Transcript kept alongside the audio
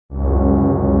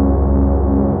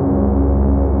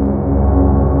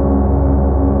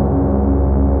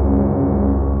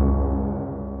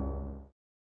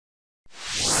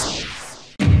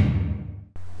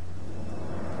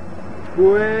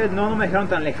Pues no me dejaron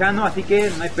tan lejano, así que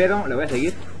no hay pedo, le voy a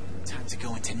seguir.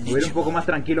 Voy a ir un poco más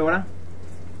tranquilo ahora.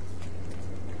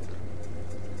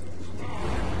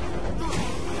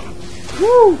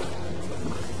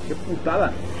 ¡Qué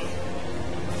putada!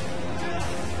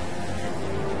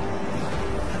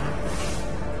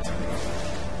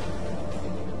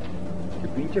 ¡Qué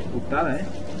pinche putada,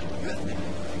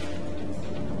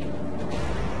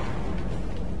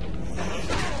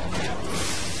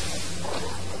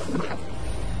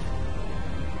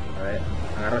 A ver,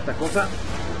 agarro esta cosa.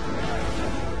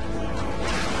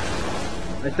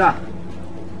 Ahí está.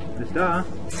 Ahí está.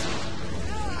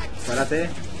 Párate.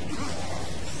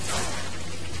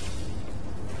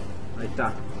 Ahí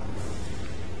está.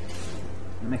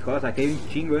 No me jodas, aquí hay un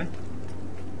chingo,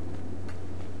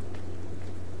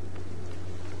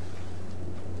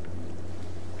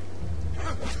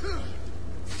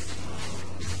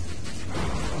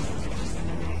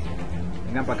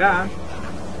 Vengan para acá.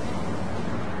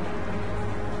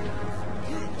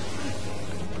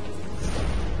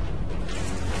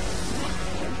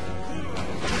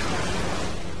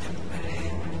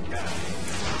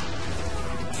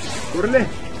 ¡Córrele!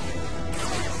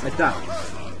 Ahí está.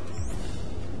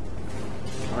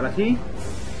 Ahora sí.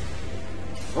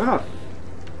 ¡Vámonos!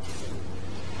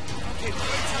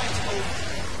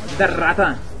 ¡Maldita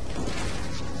rata!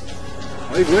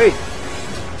 ¡Ay, güey!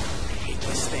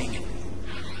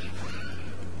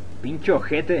 ¡Pinche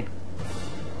ojete!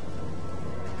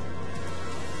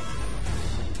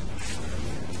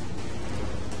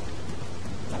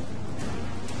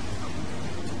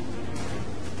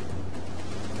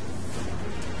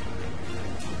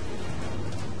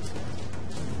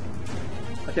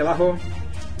 Hacia abajo.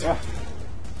 Oh.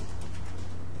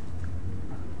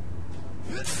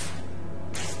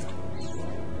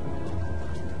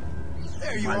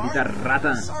 Maldita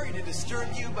rata. Sorry to disturb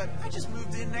you, but I just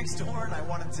moved in next door and I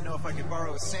wanted to know if I could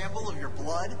borrow a sample of your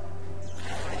blood.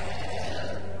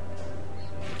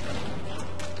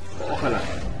 Ojalá.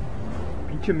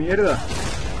 Pinche mierda.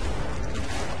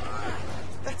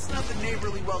 That's not the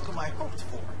neighborly welcome I hoped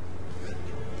for.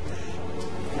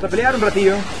 Vamos a pelear un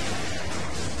ratillo.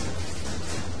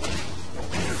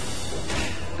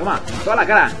 Toma, toda la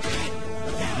cara.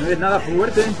 No eres nada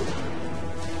fuerte.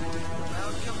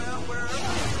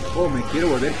 Oh, me quiero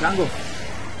volver chango.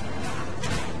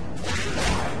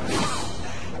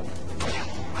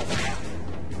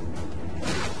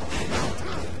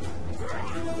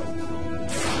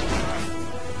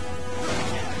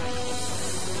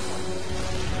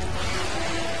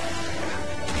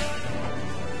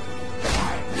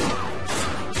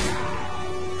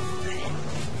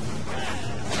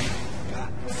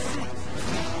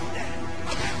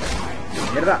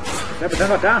 Mierda, estoy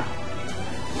apretando acá.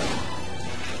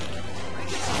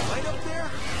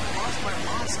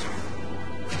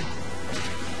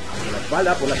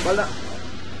 Por la espalda.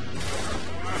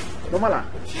 Tómala.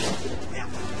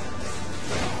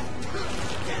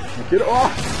 Me quiero. ¡Oh!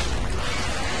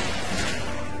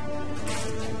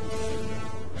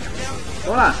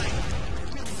 ¡Tómala!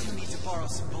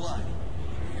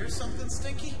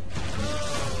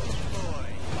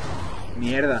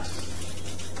 Mierda.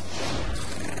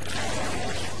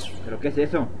 ¿Pero qué es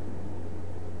eso?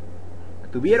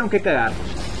 Tuvieron que cagar.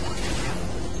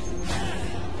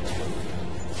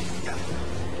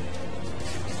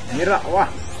 Mierda, ¡oh!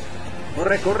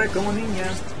 Corre, corre como niña.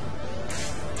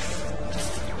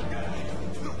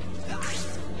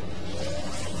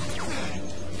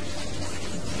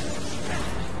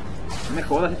 No me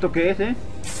jodas, ¿esto qué es, Déjame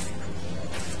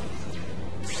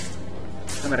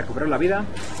recuperar la vida.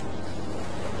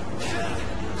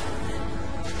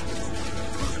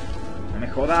 No me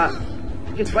jodas.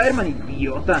 ¿Qué Spider-Man,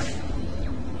 idiota?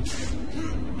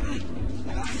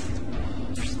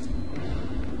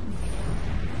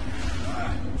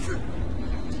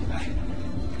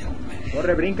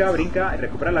 Corre, brinca, brinca, y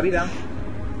recupera la vida.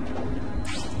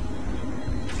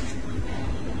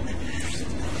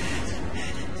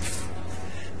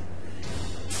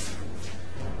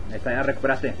 Ahí está, ya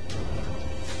recuperaste.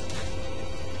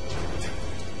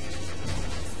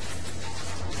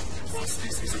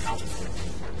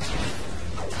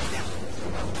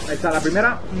 Ahí está, la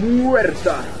primera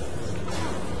muerta.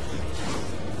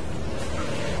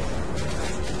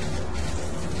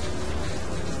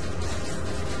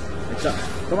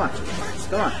 Toma,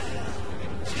 toma,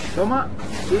 toma,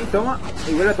 sí, toma,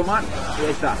 y vuelve a tomar, y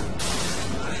ahí está.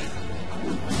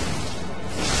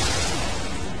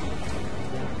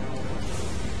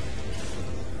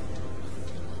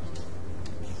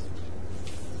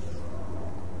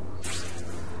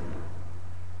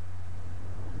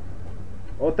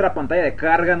 Otra pantalla de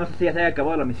carga, no sé si ya se haya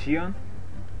acabado la misión.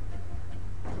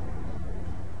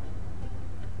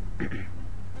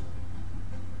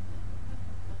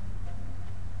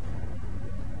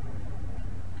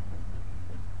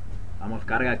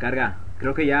 carga, carga.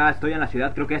 Creo que ya estoy en la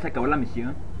ciudad, creo que ya se acabó la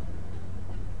misión.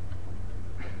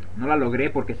 No la logré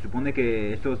porque se supone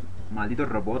que estos malditos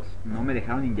robots no me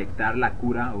dejaron inyectar la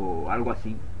cura o algo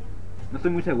así. No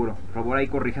estoy muy seguro. Por favor, ahí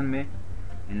corríjanme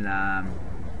en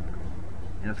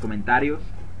los comentarios.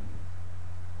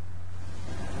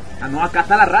 Ah, no, acá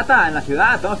está la rata, en la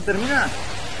ciudad. Todo se termina.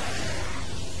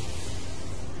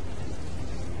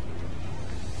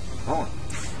 Vamos.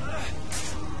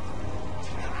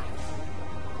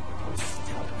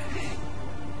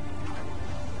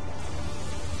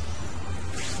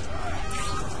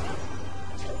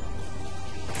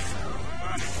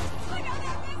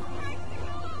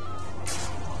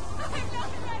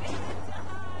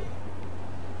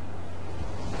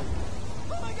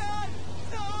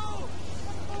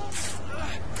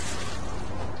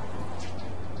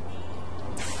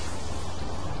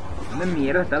 ¿Dónde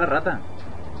mierda está la rata?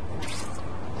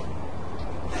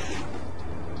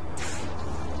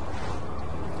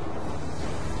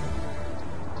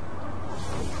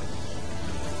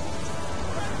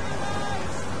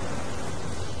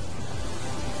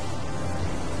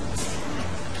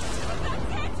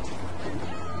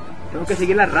 Tengo que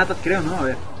seguir las ratas, creo, ¿no? A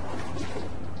ver.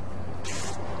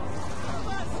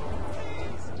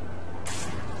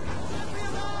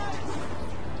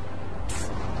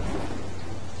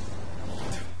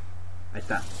 Ahí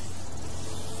está.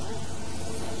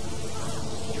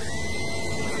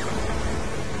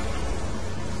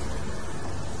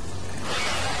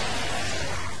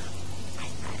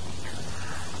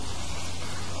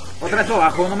 Otra vez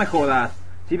abajo, no me jodas.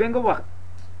 Si vengo bajo...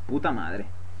 Puta madre.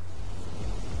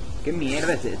 ¿Qué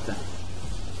mierda es esta?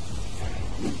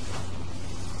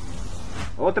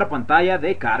 Otra pantalla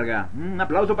de carga. Un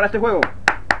aplauso para este juego.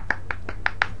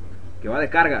 Que va de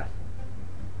carga.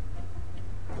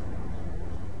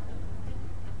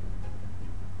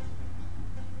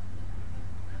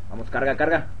 Vamos, carga,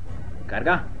 carga.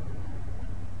 Carga.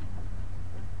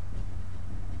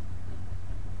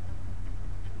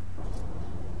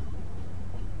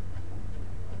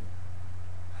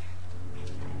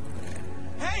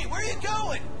 Hey, where are you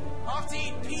going? Off to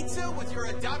eat pizza with your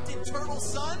adopted turtle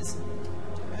sons?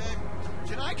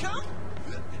 Can I come?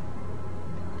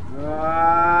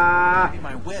 Ah, Maybe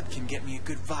my web can get me a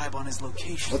good vibe on his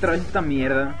location. otra vez esta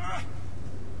mierda.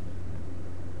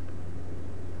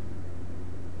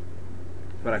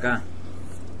 Por acá.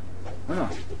 Bueno.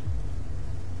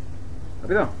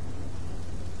 Rápido.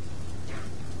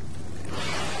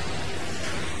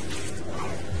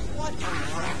 What a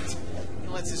rat! He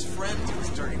lets his friend do his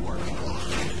dirty work.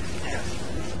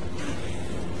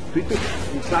 Estoy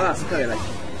usada, hija de la...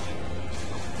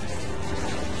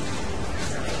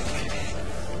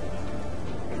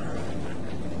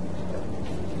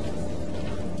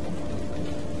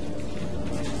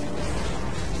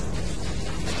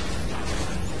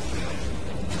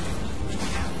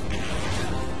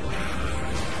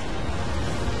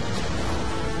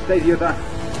 Esta idiota.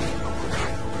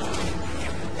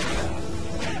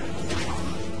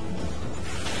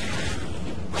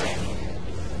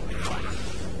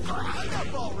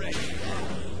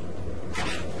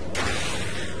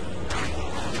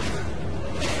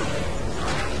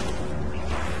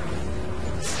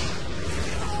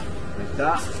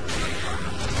 Está.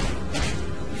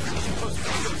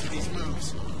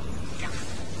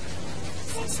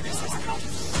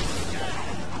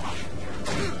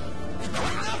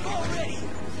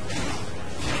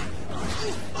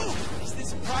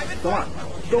 Toma,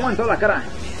 toma en toda la cara.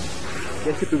 Que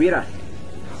es que tuviera.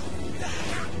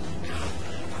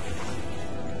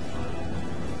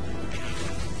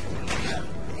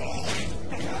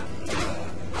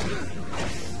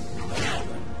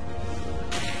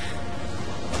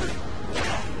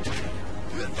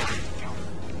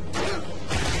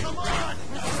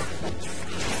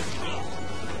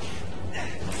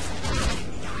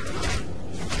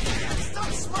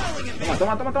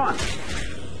 Toma, toma, toma.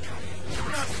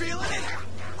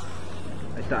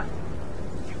 Ahí está.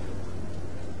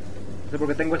 No sé por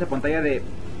qué tengo esa pantalla de...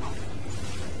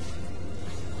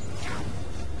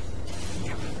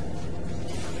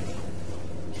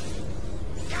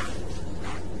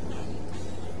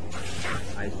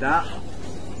 Ahí está.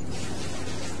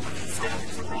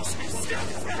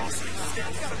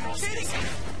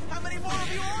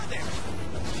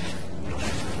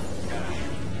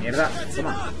 Mierda,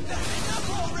 toma.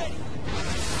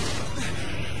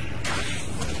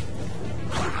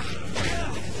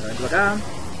 Por acá.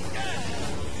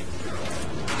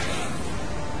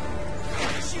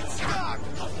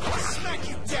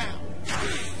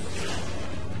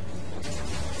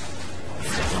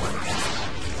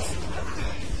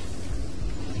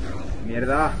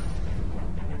 Mierda.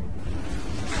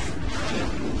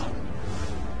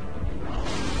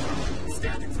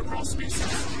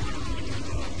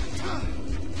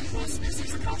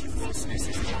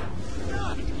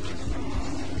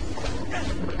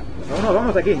 Vámonos,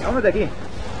 vámonos de aquí, vámonos de aquí.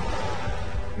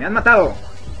 Me han matado.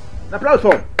 ¡Un aplauso!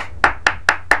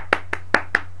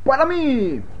 ¡Para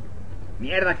mí!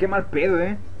 Mierda, qué mal pedo,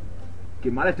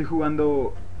 Qué mal estoy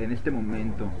jugando en este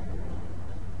momento.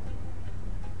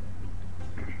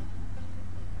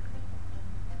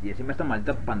 Y encima esta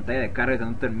maldita pantalla de carga que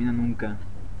no termina nunca.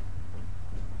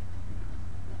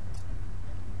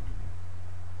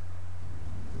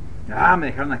 Ah, me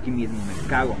dejaron aquí mismo, me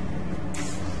cago.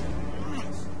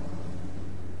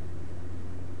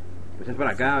 Pues es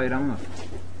para acá, a ver, vámonos.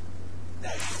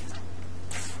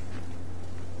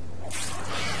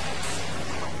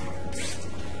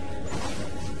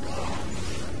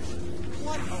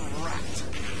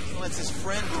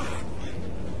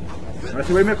 Ahora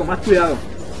sí voy a irme con más cuidado.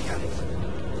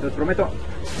 Se los prometo.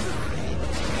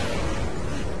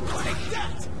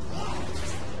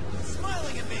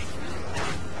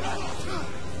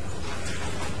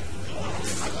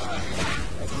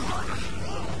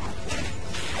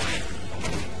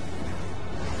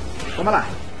 Tómala.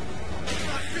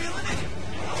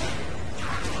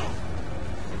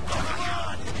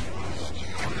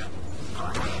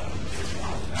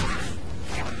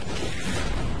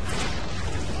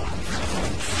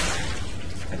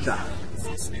 Ahí está.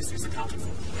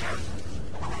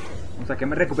 Vamos a que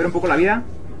me recupere un poco la vida.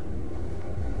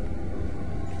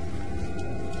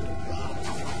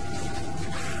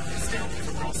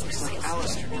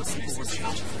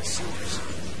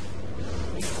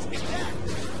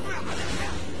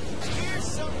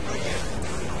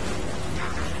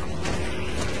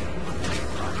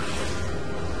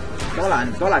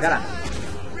 En toda la cara.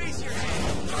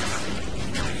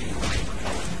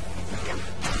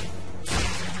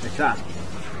 Ahí está.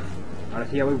 Ahora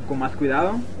sí ya voy con más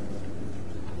cuidado.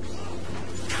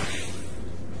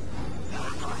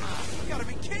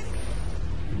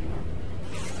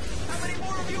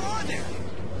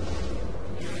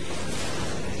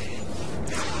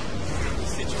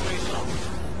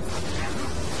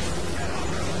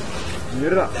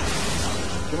 Mierda.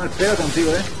 Qué mal pedo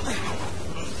contigo,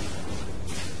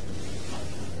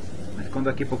 Me escondo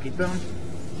aquí poquito.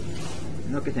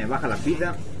 No, que se me baja la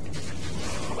pila.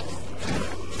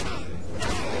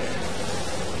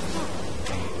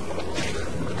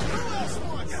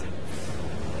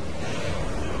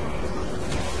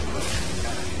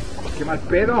 Qué mal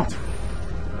pedo. A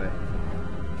ver.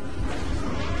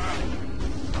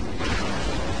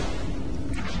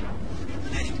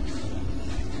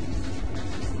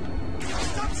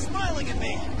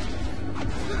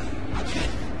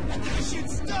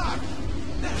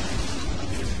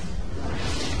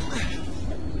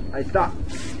 Ahí está.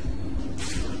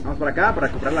 Vamos por acá para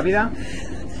recuperar la vida.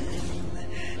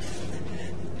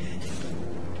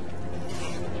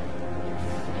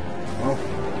 Oh.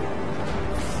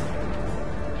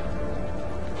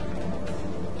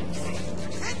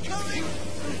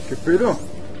 ¿Qué pedo?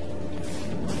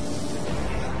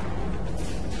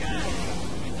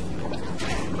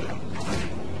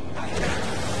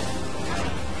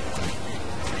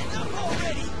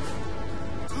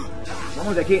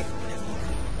 Vamos de aquí.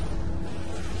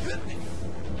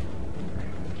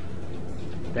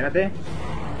 Espérate.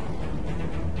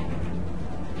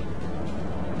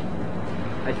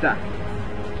 Ahí está.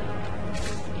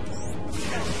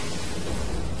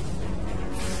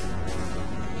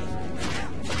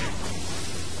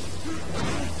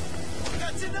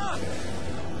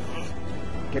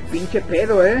 Qué pinche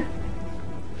pedo,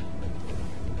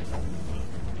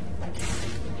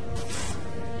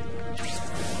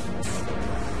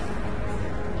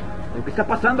 ¿Qué está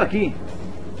pasando aquí?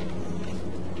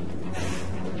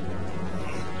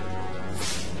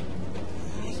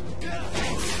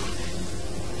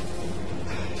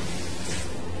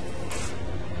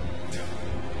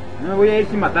 No me voy a ir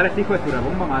sin matar a este hijo de su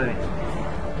rebomba madre.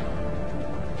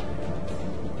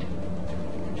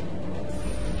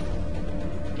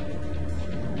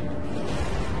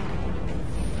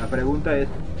 La pregunta es...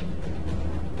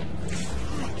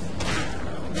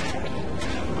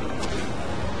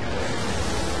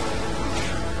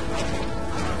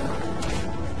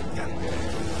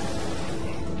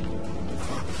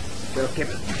 pero qué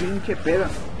pinche pedo.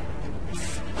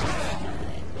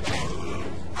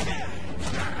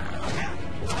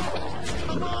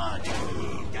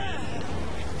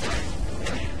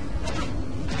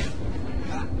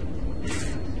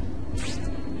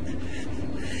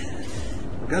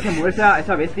 ¿Por qué no se mueve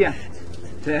esa bestia?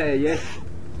 Es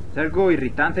algo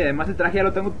irritante. Además el traje ya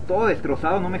lo tengo todo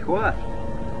destrozado, no me jodas.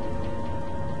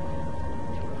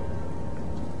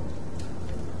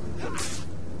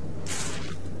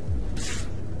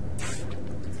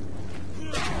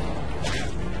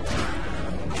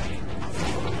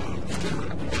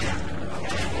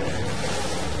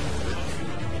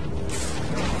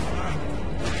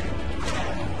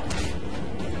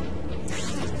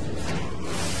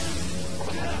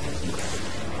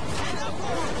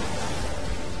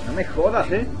 me jodas,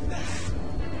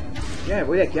 Ya me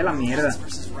voy de aquí a la mierda.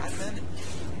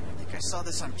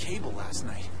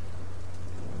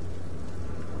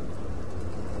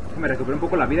 Me recuperé un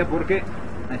poco la vida porque...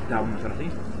 Ahí está, vamos ahora sí.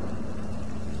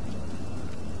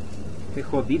 Qué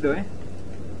jodido, I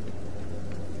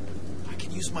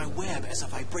can use my web as a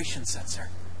vibration sensor.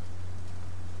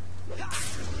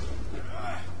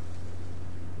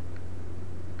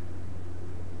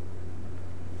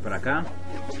 Por acá.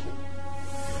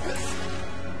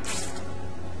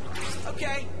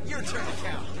 Okay, your turn to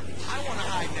count. I want to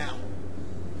hide now.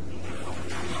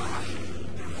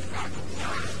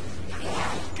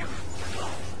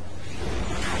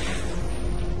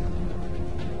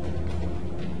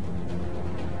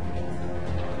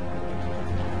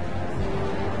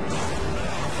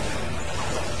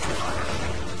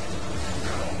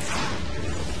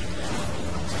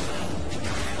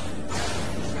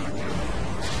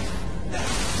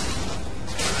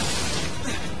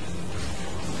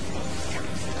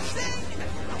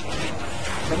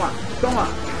 Toma, toma.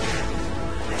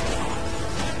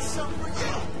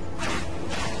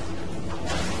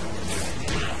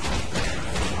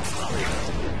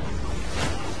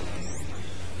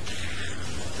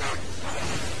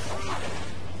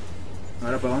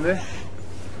 ¿Ahora para dónde?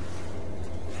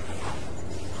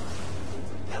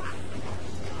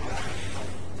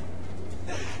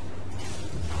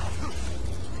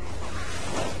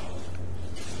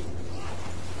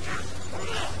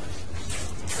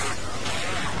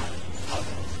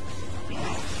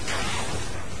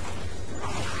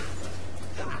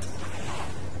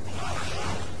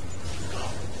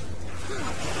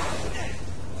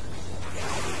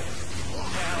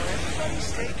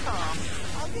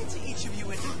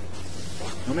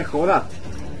 No me jodas.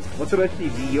 Otro es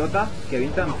idiota que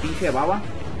avientan pinche baba.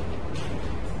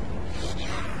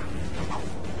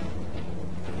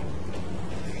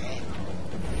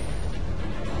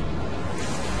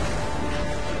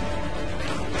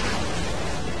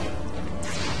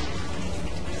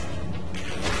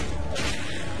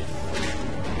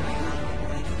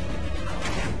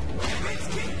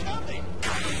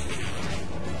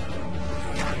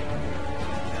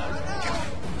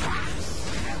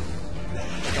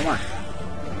 Toma.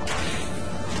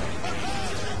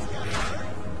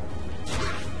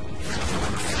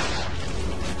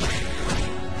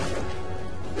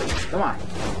 Toma.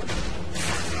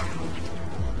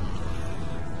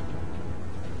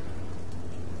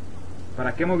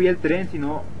 ¿Para qué moví el tren si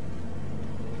no?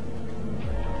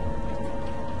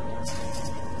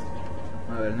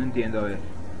 A ver, no entiendo, a ver.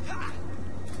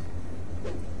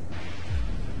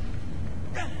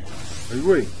 Ay,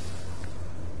 güey.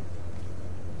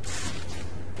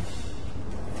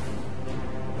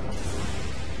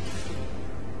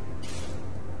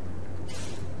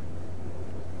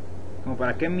 Como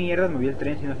para qué mierdas moví el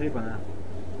tren si no sirve para nada.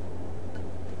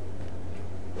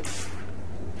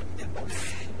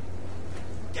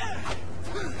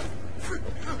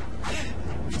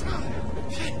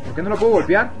 ¿Por qué no lo puedo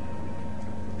golpear?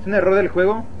 Es un error del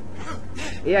juego.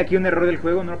 He aquí un error del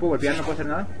juego, no lo puedo golpear, no puedo hacer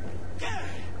nada.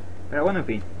 Pero bueno, en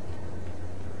fin.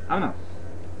 Vámonos.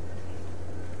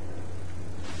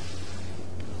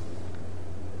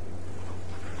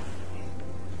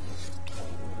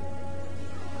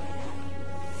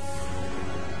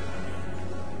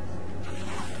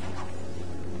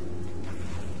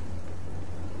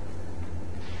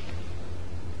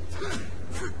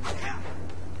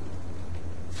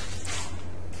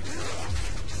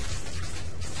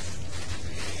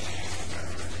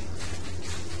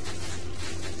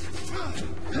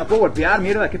 No puedo golpear,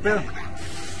 mierda, qué pedo.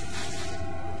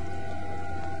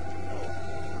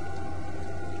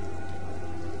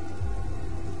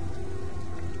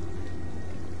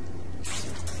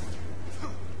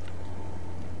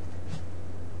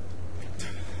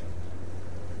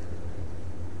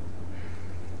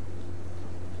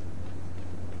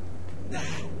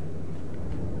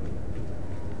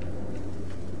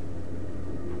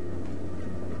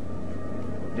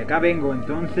 De acá vengo,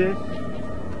 entonces.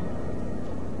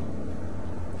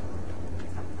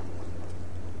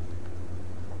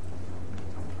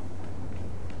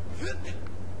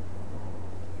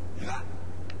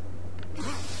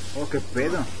 Oh, qué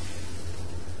pedo.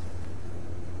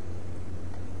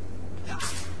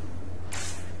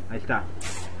 Ahí está.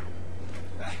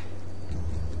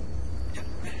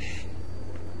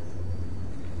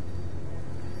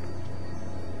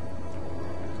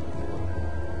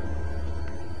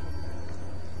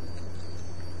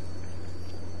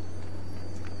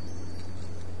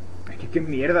 ¿Qué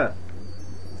mierda?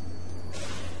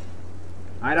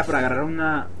 Ah, era para agarrar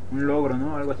un logro,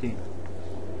 ¿no? Algo así.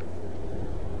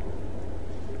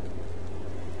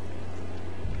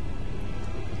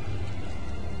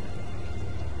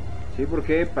 Sí,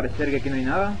 porque parece ser que aquí no hay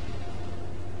nada.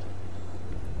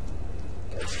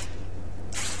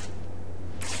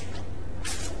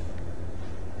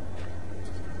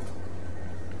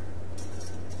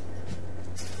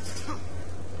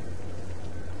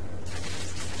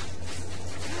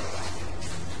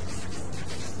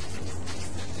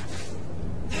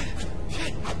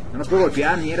 No nos puedo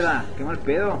golpear, mierda. Qué mal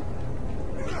pedo.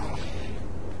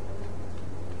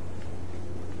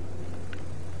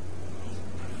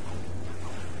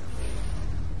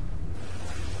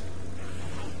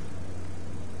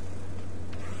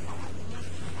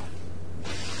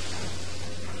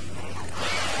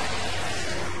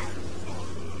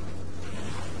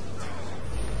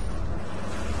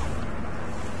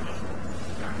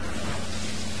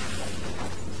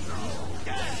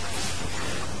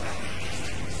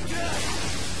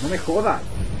 No me jodas.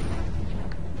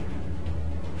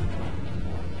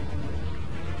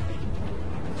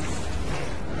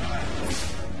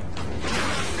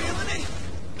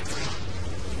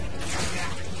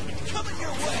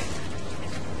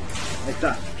 Ahí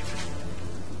está.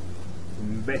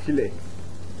 Imbéciles.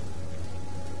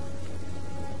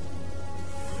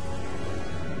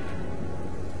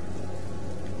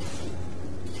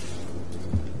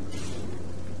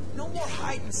 No more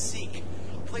hide and seek.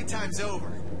 Playtime's over.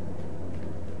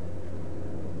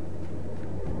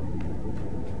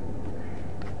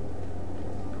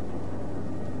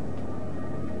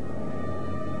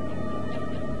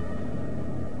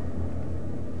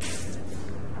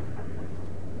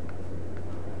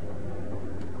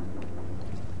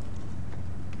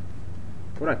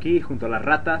 Por aquí, junto a las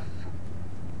ratas.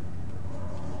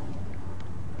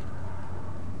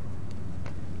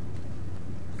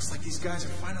 Looks like these guys are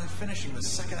finally finishing the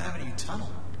 2nd Avenue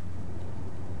tunnel.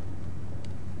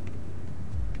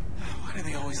 Why do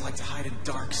they always like to hide in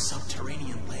dark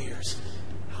subterranean layers?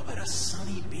 How about a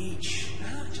sunny beach?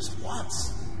 Just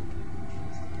once.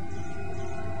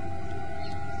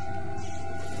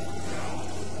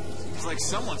 Seems like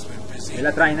someone's been busy. Ahí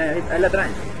la traen, ahí la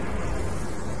traen.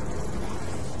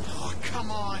 Oh,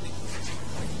 come on.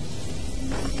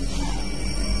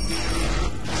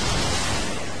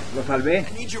 Lo salvé.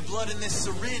 I need your blood in this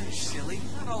syringe, silly.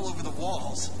 Not all over the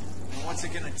walls. What's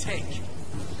it gonna take?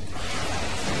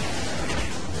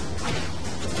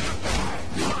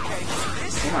 Okay,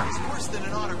 this Come on. is worse than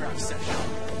an autograph session.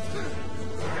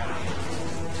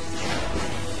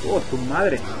 Oh, su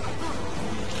madre.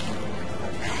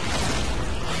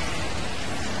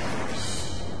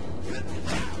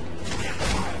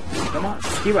 Toma,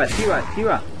 esquiva, esquiva,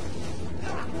 esquiva.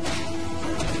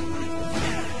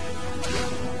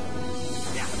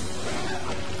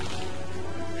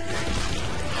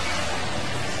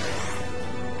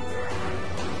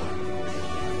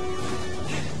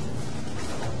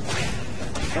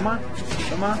 Toma,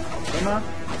 toma, toma,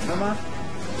 toma.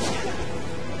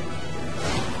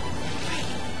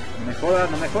 No me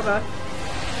jodas, no me jodas.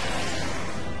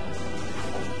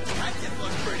 That didn't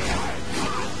look pretty.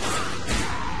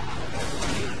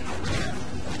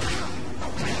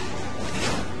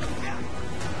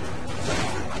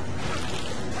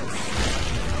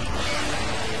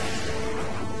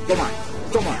 Toma,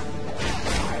 toma.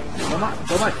 Toma,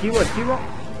 toma, esquivo, esquivo.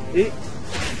 Y en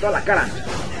toda la cara.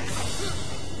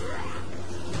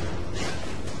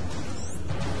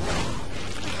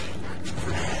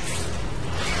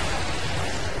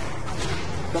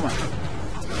 Toma.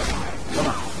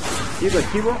 Toma. Esquivo,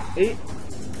 esquivo y...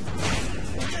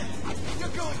 You're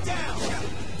going down.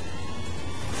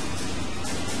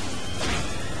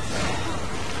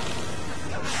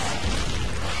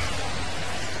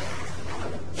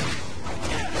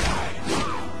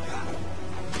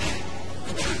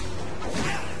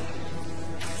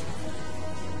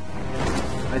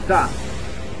 Ahí está.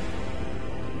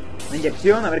 Una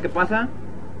inyección, a ver qué pasa.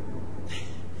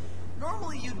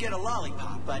 Normally you'd get a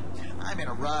lollipop, but I'm in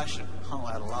a rush and all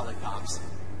out of lollipops.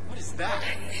 What is that?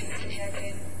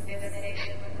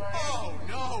 Oh,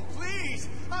 no, please!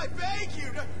 I beg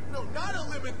you! No, no, not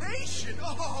elimination!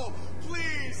 Oh,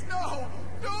 please, no!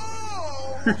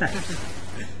 No!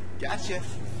 Gotcha.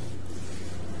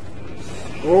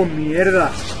 Oh,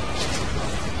 mierda.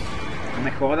 No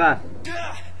me jodas.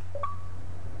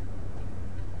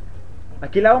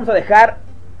 Aquí la vamos a dejar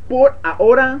por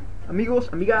ahora, amigos,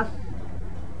 amigas.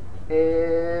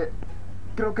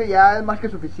 Creo que ya es más que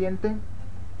suficiente.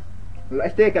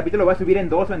 Este capítulo lo voy a subir en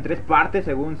 2 o en 3 partes,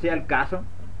 según sea el caso.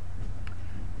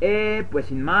 Pues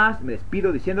sin más, me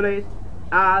despido diciéndoles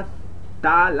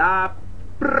hasta la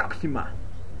próxima.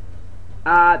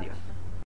 Adiós.